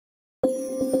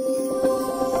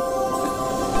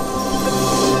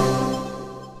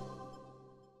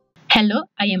Hello,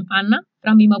 I am Anna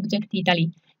from BIMobject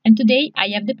Italy, and today I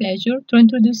have the pleasure to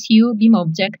introduce you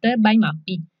BIMobject by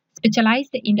Mappy,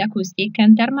 specialized in the acoustic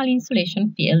and thermal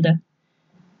insulation field.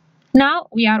 Now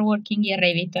we are working in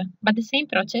Revit, but the same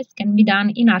process can be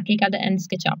done in ArchiCAD and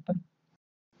SketchUp.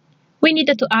 We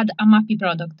needed to add a Mappy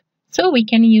product, so we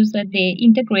can use the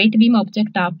Integrate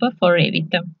BIMobject app for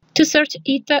Revit. To search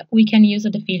it, we can use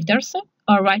the filters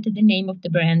or write the name of the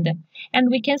brand,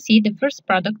 and we can see the first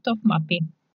product of Mappy.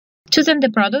 Choosing the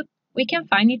product, we can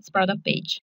find its product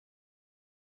page.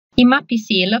 In Mappy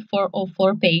Seal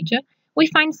 404 page, we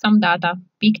find some data,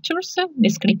 pictures,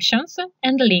 descriptions,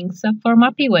 and links for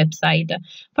Mappy website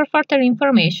for further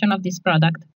information of this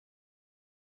product.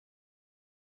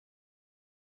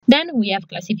 Then we have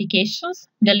classifications,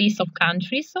 the list of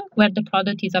countries where the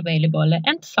product is available,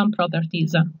 and some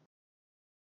properties.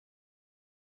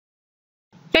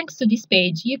 Thanks to this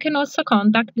page, you can also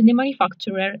contact the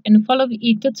manufacturer and follow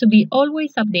it to be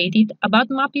always updated about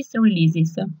Mappy's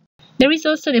releases. There is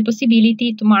also the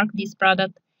possibility to mark this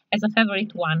product as a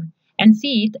favorite one and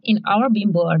see it in our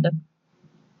BIM board.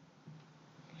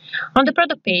 On the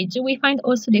product page, we find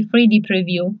also the 3D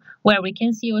preview, where we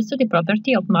can see also the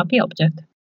property of Mappy object.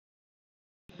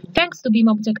 Thanks to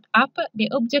BIMobject app, the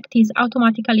object is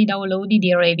automatically downloaded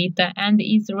in Revit and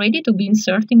is ready to be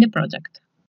inserted in the project.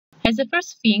 As the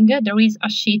first thing, there is a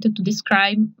sheet to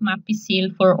describe Mappy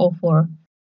Seal 404.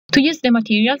 To use the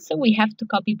materials, we have to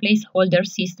copy placeholder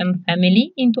system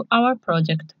family into our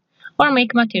project, or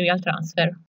make material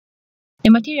transfer. The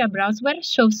material browser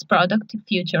shows product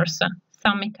features,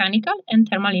 some mechanical and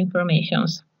thermal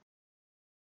informations.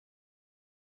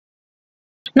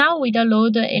 Now we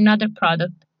download another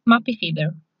product, Mappy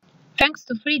Fiber. Thanks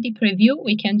to 3D preview,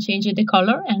 we can change the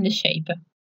color and the shape.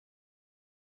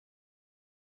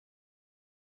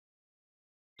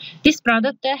 This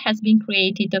product has been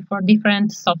created for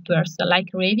different softwares like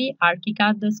Revit,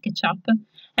 ArchiCAD, SketchUp,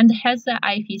 and has a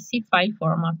IFC file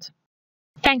format.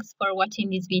 Thanks for watching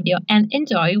this video and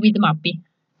enjoy with Mappy!